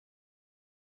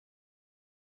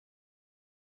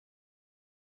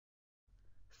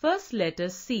First, let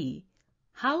us see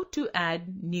how to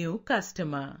add new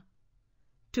customer.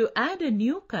 To add a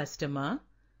new customer,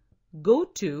 go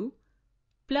to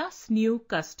Plus New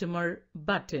Customer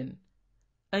button.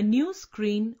 A new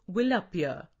screen will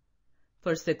appear.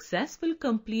 For successful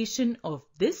completion of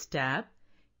this tab,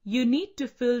 you need to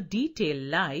fill detail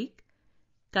like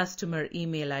customer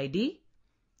email ID,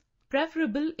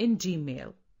 preferable in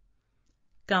Gmail,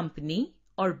 company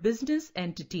or business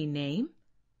entity name,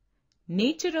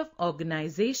 nature of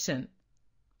organization,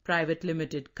 private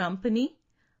limited company,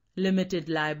 limited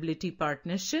liability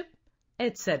partnership,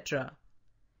 etc.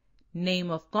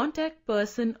 Name of contact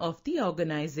person of the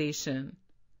organization,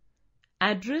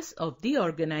 address of the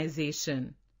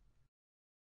organization,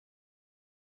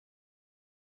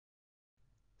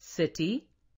 city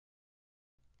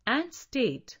and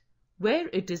state where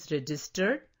it is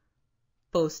registered,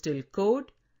 postal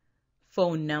code,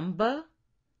 phone number,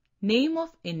 name of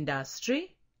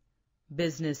industry,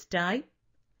 business type,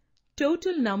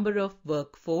 total number of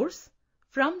workforce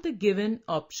from the given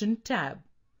option tab.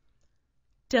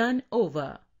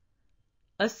 Turnover.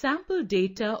 A sample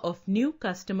data of new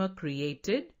customer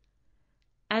created,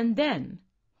 and then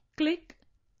click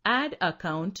Add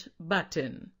Account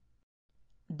button.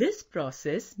 This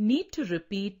process need to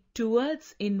repeat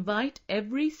towards invite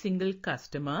every single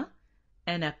customer,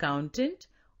 an accountant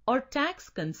or tax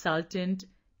consultant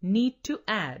need to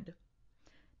add.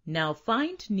 Now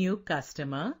find new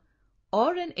customer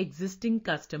or an existing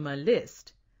customer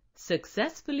list.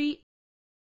 Successfully